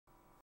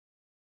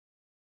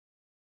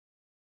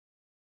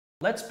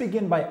Let's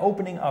begin by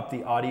opening up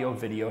the Audio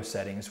Video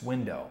Settings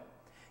window.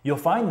 You'll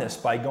find this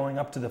by going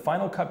up to the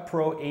Final Cut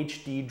Pro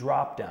HD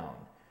drop-down.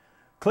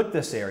 Click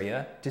this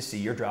area to see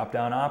your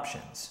drop-down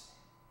options.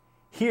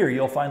 Here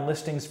you'll find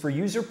listings for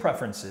user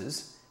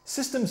preferences,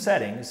 system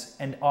settings,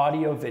 and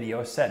audio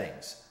video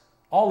settings,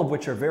 all of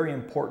which are very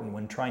important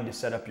when trying to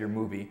set up your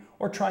movie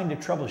or trying to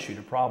troubleshoot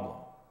a problem.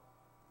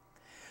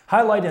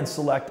 Highlight and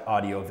select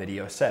Audio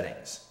Video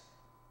Settings.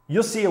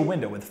 You'll see a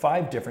window with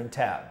 5 different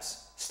tabs,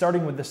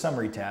 starting with the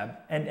Summary tab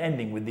and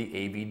ending with the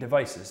AV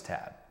Devices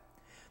tab.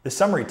 The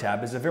Summary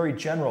tab is a very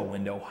general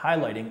window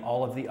highlighting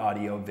all of the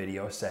Audio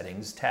Video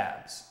Settings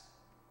tabs.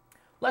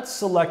 Let's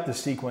select the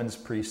Sequence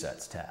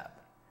Presets tab.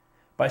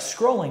 By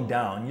scrolling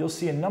down, you'll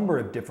see a number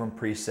of different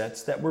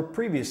presets that were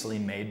previously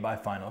made by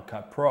Final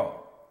Cut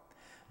Pro.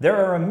 There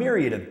are a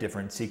myriad of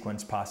different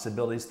sequence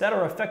possibilities that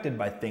are affected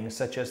by things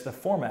such as the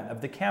format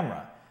of the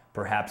camera,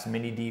 perhaps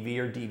mini DV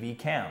or DV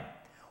cam,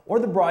 or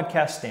the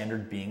broadcast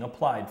standard being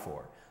applied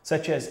for,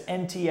 such as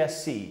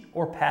NTSC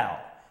or PAL,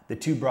 the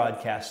 2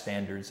 broadcast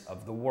standards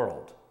of the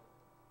world.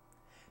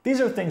 These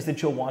are things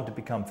that you'll want to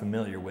become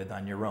familiar with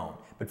on your own,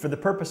 but for the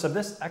purpose of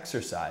this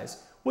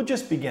exercise, we'll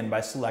just begin by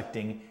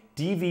selecting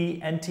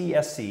DV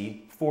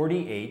NTSC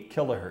 48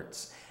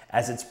 kHz,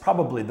 as it's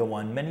probably the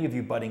one many of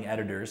you budding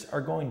editors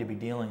are going to be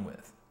dealing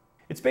with.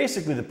 It's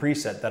basically the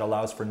preset that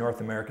allows for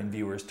North American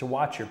viewers to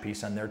watch your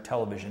piece on their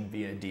television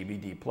via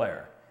DVD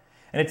player.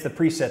 And it's the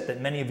preset that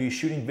many of you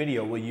shooting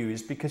video will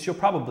use because you'll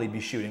probably be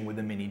shooting with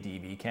a mini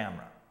DV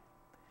camera.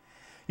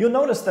 You'll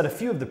notice that a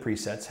few of the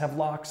presets have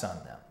locks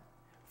on them.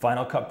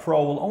 Final Cut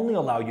Pro will only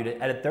allow you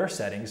to edit their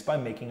settings by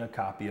making a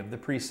copy of the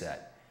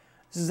preset.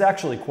 This is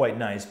actually quite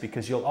nice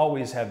because you'll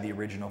always have the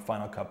original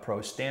Final Cut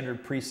Pro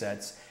standard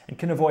presets and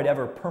can avoid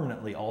ever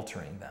permanently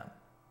altering them.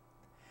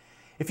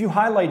 If you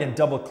highlight and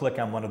double-click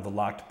on one of the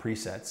locked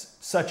presets,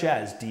 such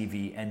as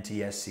DV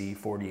NTSC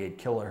 48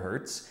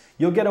 kHz,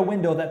 you'll get a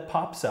window that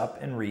pops up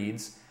and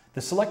reads,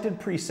 "The selected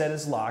preset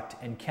is locked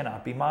and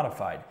cannot be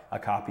modified. A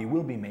copy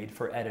will be made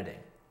for editing."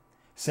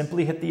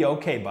 Simply hit the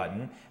OK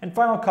button and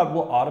Final Cut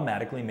will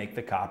automatically make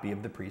the copy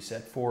of the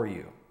preset for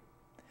you.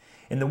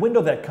 In the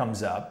window that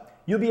comes up,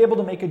 you'll be able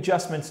to make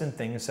adjustments in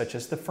things such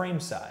as the frame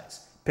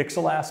size,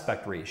 pixel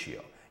aspect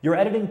ratio, your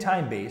editing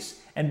time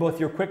base, and both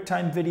your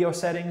QuickTime video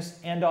settings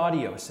and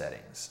audio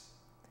settings.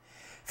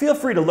 Feel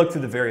free to look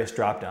through the various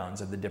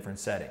drop-downs of the different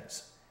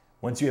settings.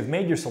 Once you have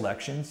made your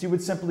selections, you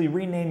would simply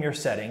rename your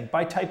setting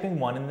by typing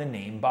one in the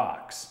name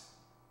box.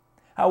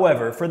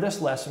 However, for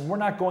this lesson, we're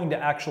not going to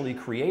actually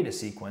create a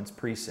sequence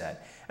preset,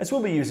 as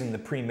we'll be using the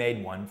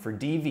pre-made one for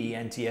DV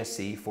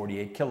NTSC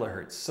 48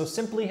 kHz, so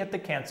simply hit the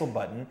Cancel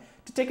button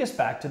to take us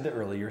back to the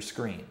earlier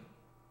screen.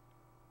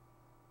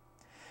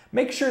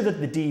 Make sure that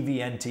the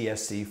DV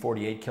NTSC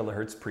 48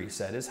 kHz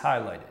preset is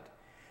highlighted.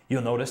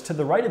 You'll notice to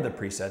the right of the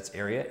presets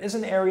area is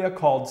an area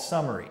called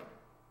Summary.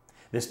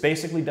 This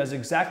basically does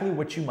exactly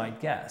what you might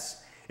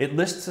guess. It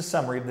lists a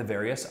summary of the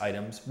various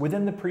items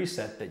within the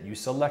preset that you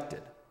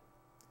selected.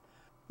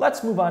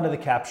 Let's move on to the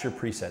Capture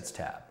Presets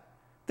tab.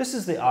 This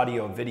is the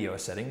audio video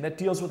setting that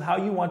deals with how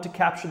you want to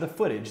capture the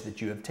footage that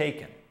you have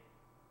taken.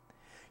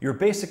 You're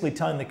basically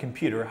telling the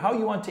computer how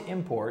you want to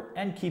import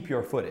and keep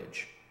your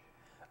footage.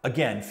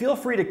 Again, feel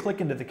free to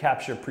click into the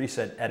Capture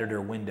Preset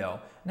Editor window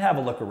and have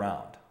a look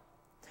around.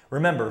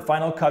 Remember,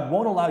 Final Cut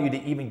won't allow you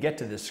to even get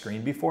to this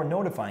screen before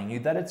notifying you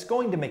that it's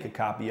going to make a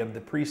copy of the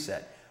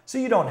preset, so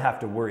you don't have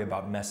to worry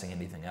about messing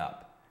anything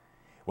up.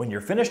 When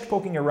you're finished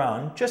poking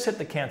around, just hit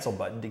the Cancel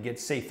button to get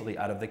safely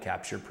out of the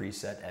Capture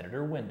Preset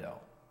Editor window.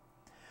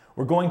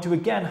 We're going to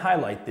again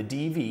highlight the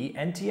DV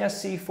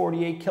NTSC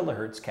 48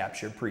 kHz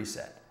Capture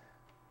preset.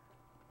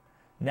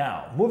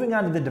 Now, moving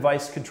on to the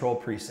device control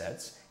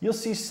presets, you'll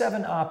see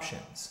 7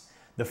 options.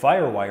 The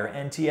FireWire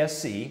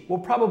NTSC will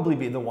probably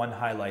be the one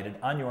highlighted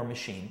on your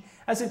machine,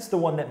 as it's the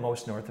one that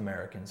most North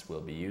Americans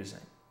will be using.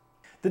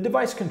 The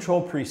device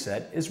control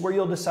preset is where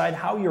you'll decide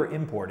how you're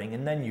importing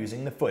and then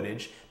using the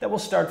footage that will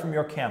start from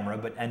your camera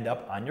but end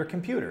up on your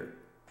computer.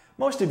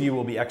 Most of you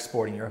will be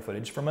exporting your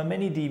footage from a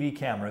mini DV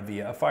camera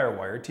via a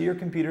FireWire to your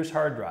computer's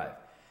hard drive.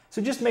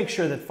 So just make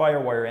sure that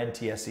FireWire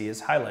NTSC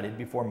is highlighted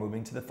before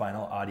moving to the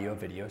final Audio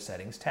Video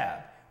Settings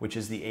tab, which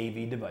is the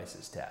AV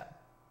Devices tab.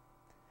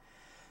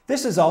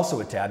 This is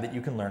also a tab that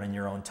you can learn in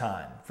your own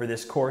time. For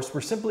this course,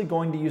 we're simply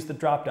going to use the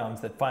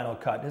drop-downs that Final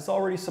Cut has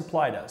already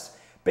supplied us,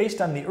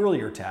 based on the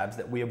earlier tabs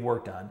that we have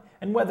worked on,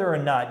 and whether or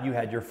not you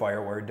had your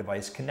FireWire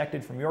device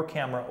connected from your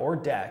camera or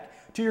DAC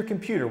to your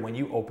computer when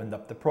you opened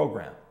up the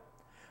program.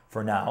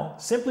 For now,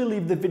 simply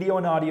leave the video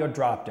and audio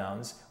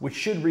drop-downs, which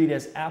should read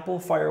as Apple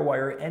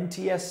FireWire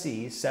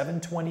NTSC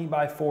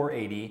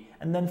 720x480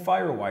 and then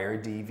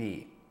FireWire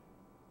DV.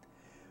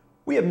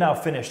 We have now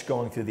finished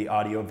going through the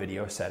Audio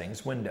Video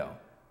Settings window.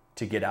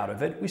 To get out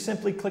of it, we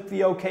simply click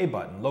the OK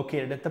button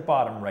located at the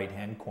bottom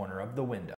right-hand corner of the window.